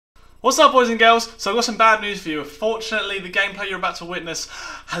What's up, boys and girls? So I've got some bad news for you. Unfortunately, the gameplay you're about to witness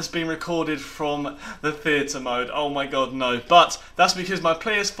has been recorded from the theatre mode. Oh my god, no. But that's because my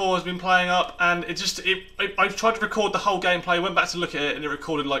PS4 has been playing up and I tried to record the whole gameplay, went back to look at it and it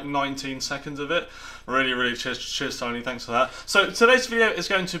recorded like 19 seconds of it. Really cheers Tony, thanks for that. So today's video is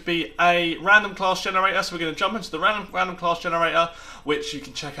going to be a random class generator. So we're going to jump into the random class generator, which you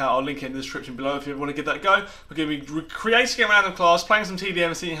can check out. I'll link it in the description below if you want to give that a go. We're going to be creating a random class, playing some TDM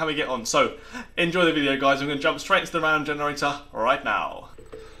and seeing how we get on. So enjoy the video, guys. I'm going to jump straight into the random generator right now.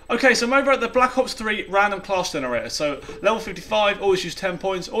 Okay, so I'm over at the Black Ops 3 random class generator. So level 55, always use 10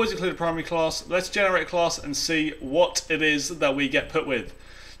 points, always include a primary class. Let's generate a class and see what it is that we get put with.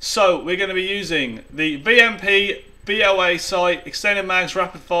 So we're going to be using the BMP BLA sight, extended mags,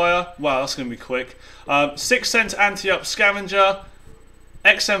 rapid fire. Wow, that's going to be quick. 6 cent anti-up scavenger,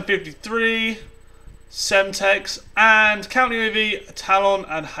 XM53, Semtex, and counter UAV, Talon,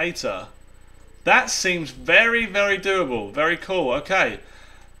 and Hater. That seems very doable. Very cool. Okay,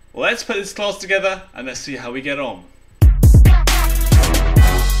 let's put this class together and let's see how we get on.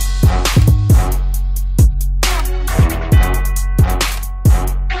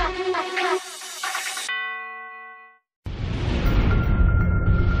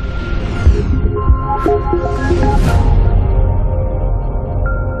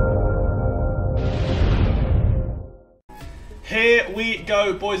 Here we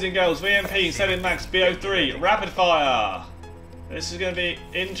go, boys and girls. VMP, 7 max, BO3, rapid fire. This is going to be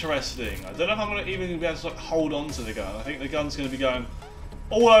interesting. I don't know if I'm going to even be able to like, hold on to the gun. I think the gun's going to be going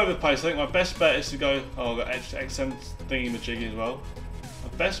all over the place. I think my best bet is to go... Oh, I've got XM thingy-majiggy as well. My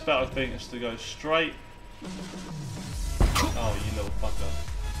best bet, I think, is to go straight... Oh, you little fucker.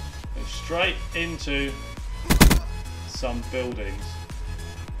 Go straight into some buildings.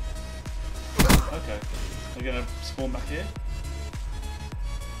 Okay. They're going to spawn back here?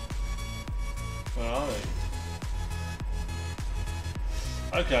 Where are they?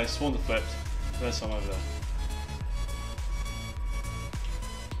 Okay, spawn the flipped. There's some over there.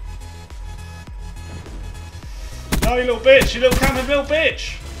 No, you little bitch! You little camping little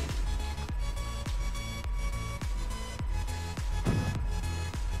bitch!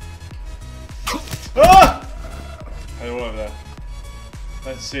 Ah! They're all over there.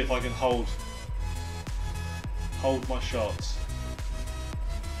 Let's see if I can hold my shots.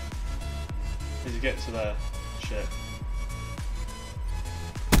 Did you get to there? Shit.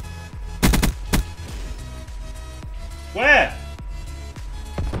 Where?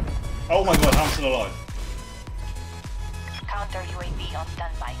 Oh my god, I'm still alive. Counter UAV on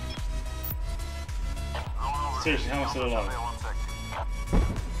standby. Seriously, how am I still alive?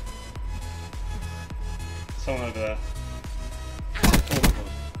 Someone over there. Oh my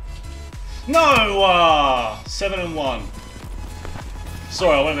god. No! 7 and 1.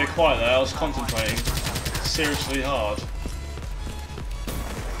 Sorry, I went a bit quiet there. I was concentrating seriously hard.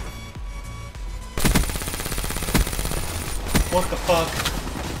 What the fuck?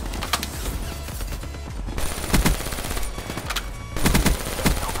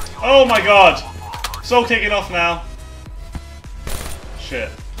 Oh my god! It's all kicking off now. Shit.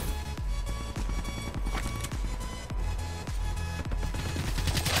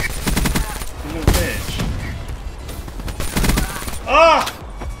 You little bitch. Ah!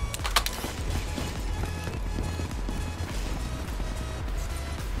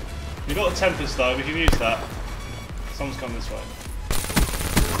 We got the Tempest though, we can use that. Someone's coming this way.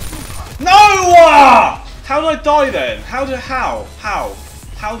 No! How did I die then? How did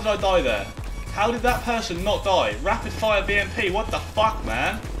I die there? How did that person not die? Rapid fire BMP, what the fuck,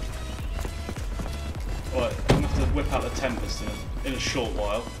 man? Alright, I'm gonna have to whip out the Tempest in a short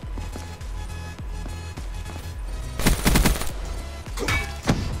while.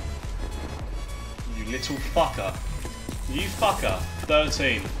 You little fucker. You fucker.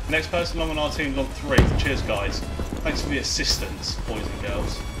 13. Next person along on our team's on 3. Cheers, guys. Thanks for the assistance, boys and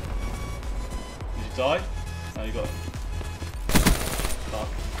girls. Did you die? No, you got it. Fuck.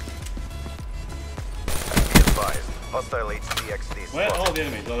 Hostile HDXD. Where are the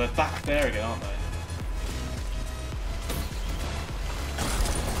enemies? Oh, they're back there again, aren't they?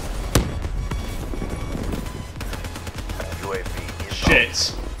 UAV.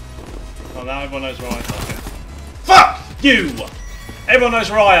 Shit. Oh, now everyone knows where I am. Fuck you! Everyone knows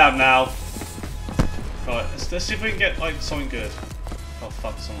where I am now. Right, let's see if we can get like something good. Oh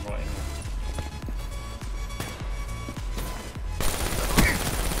fuck, someone right in there.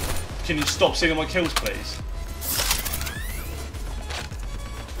 Can you stop seeing my kills, please?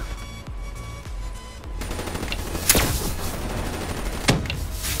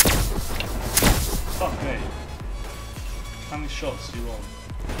 Fuck me. How many shots are you on?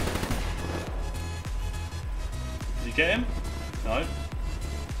 You get him? No.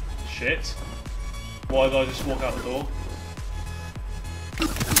 Shit. Why did I just walk out the door?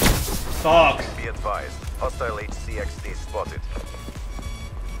 Fuck! Be advised. Hostile HCXD spotted.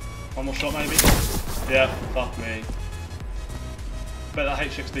 One more shot maybe? Yeah, fuck me. Bet that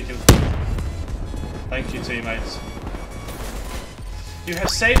HXD kills. Thank you, teammates. You have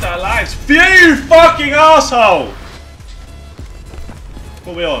saved our lives. You fucking asshole!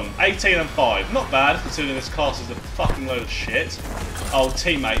 What are we on? 18 and 5. Not bad, considering this class is a fucking load of shit. Oh,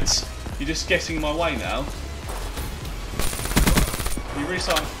 teammates. You're just getting in my way now. You're really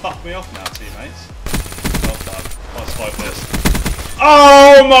starting to fuck me off now, teammates. Oh, fuck. I'll survive this.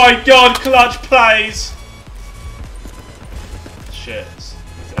 Oh my god, clutch plays! Shit.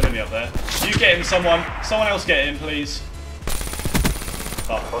 There's an enemy up there. You get him, someone. Someone else get him, please.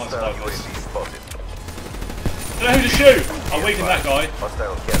 Fuck, I'll Hostile survive this. UAV spotted. I don't know who to shoot! I'll weaken that guy.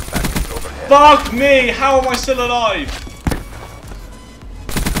 Hostile care package overhead. Fuck me! How am I still alive?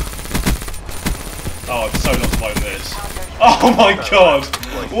 Oh, I'm so not surviving this. Oh my god!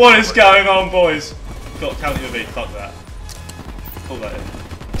 What is going on, boys? Got to count your V. Fuck that. Pull that in.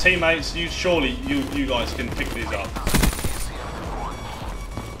 Teammates, surely you guys can pick these up.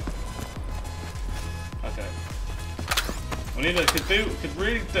 Okay. We need could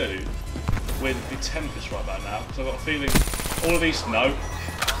really do with the Tempest right about now, because I've got a feeling all of these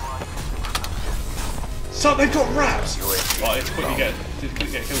So they've got wraps! Right, let's quickly get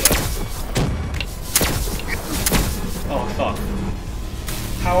killed there. Oh fuck.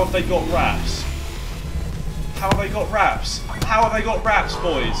 How have they got wraps? How have they got wraps? How have they got wraps,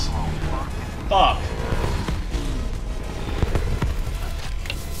 boys? Fuck.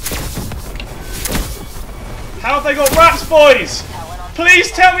 How have they got wraps, boys?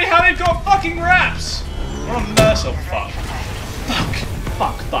 Please tell me how they've got fucking wraps! We're on Mercer, fuck.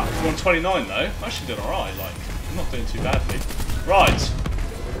 Fuck. We're on 29 though. I'm actually doing alright, like, I'm not doing too badly. Right.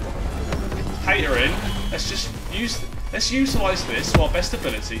 Hater in. Let's utilise this to our best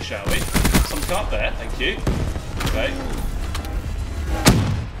ability, shall we? Something up there, thank you. Okay.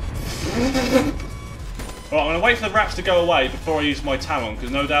 Right, I'm going to wait for the wraps to go away before I use my Talon,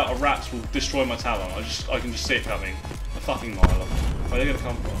 because no doubt a wraps will destroy my Talon. I can just see it coming. A fucking mile off. Where are they going to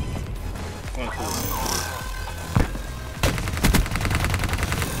come from? I'm going to call them.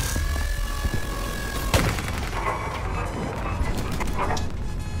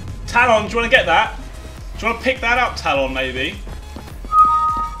 Talon, do you want to get that? Do you want to pick that up, Talon, maybe?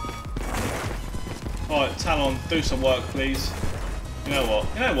 Right, Talon, do some work, please. You know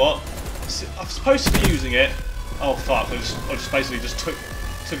what? I'm supposed to be using it. Oh fuck! I just basically took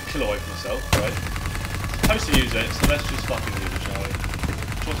a kill away from myself. Right. I'm supposed to use it, so let's just fucking use it, shall we? Do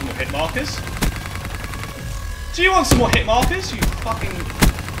you want some more hit markers? Do you want some more hit markers? You fucking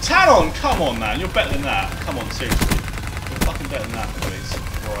Talon! Come on, man! You're better than that. Come on, seriously. You're fucking better than that, please.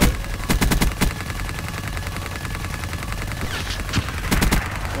 Right.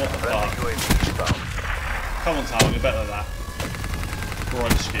 What the fuck? Come on, Talon, you're better than that.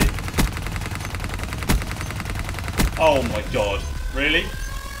 Broski. Oh my god. Really?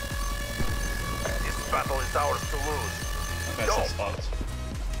 This battle is ours to lose. Okay, so that's fucked.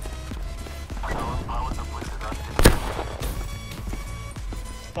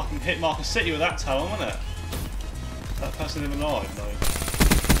 Fucking hit marker city with that Talon, wasn't it? That person even alive, though.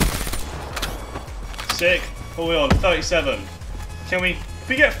 Sick. What are we on? 37. Can we... If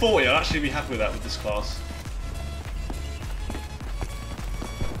we get 40, I'll actually be happy with that with this class.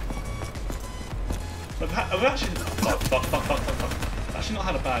 I've actually... Fuck. Actually not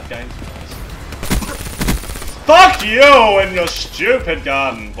had a bad game, to be honest. Fuck you and your stupid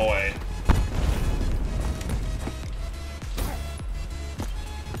gun, boy.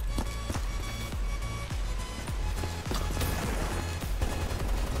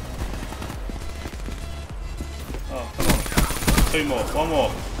 Oh, come on. 2 more. 1 more.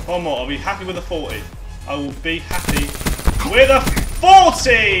 1 more. I'll be happy with a 40. I will be happy with a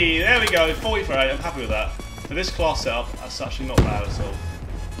 40! There we go. 40 for 8. I'm happy with that. For this class setup, that's actually not bad at all.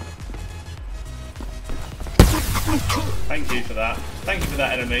 Thank you for that. Thank you for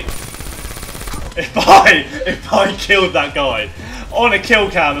that, enemy. If I killed that guy on a kill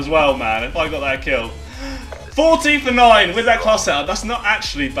cam as well, man. If I got that kill. 40 for 9 with that class setup. That's not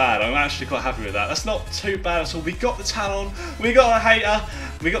actually bad. I'm actually quite happy with that. That's not too bad at all. We got the Talon. We got a hater.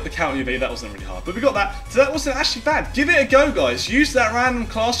 We got the counter UV. That wasn't really hard. But we got that. So that wasn't actually bad. Give it a go, guys. Use that random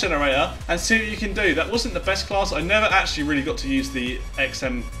class generator and see what you can do. That wasn't the best class. I never actually really got to use the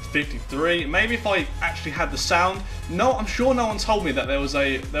XM53. Maybe if I actually had the sound. No, I'm sure no one told me that there was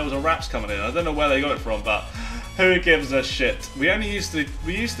a wraps coming in. I don't know where they got it from, but Who gives a shit? We use the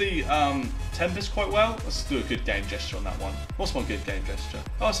Tempest quite well. Let's do a good game gesture on that one. What's my good game gesture?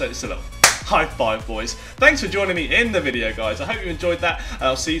 I'll say it's a little high five, boys. Thanks for joining me in the video, guys. I hope you enjoyed that, and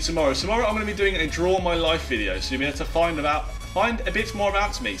I'll see you tomorrow. Tomorrow I'm going to be doing a Draw My Life video, so you'll be able to find a bit more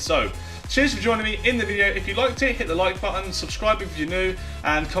about me. So, cheers for joining me in the video. If you liked it, hit the like button, subscribe if you're new,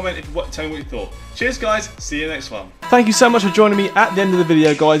 and comment tell me what you thought. Cheers, guys. See you next one. Thank you so much for joining me at the end of the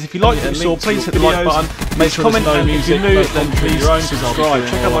video, guys. If you liked what you saw, please hit the like button. Make sure comment, and if you're new, then please subscribe.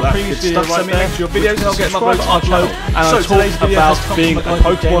 Check out my previous video right there. Send me your videos, and I'll get them uploaded to my channel. And I'll talk about being a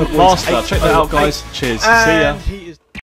Pokemon master. Check that out, guys. Cheers. See ya.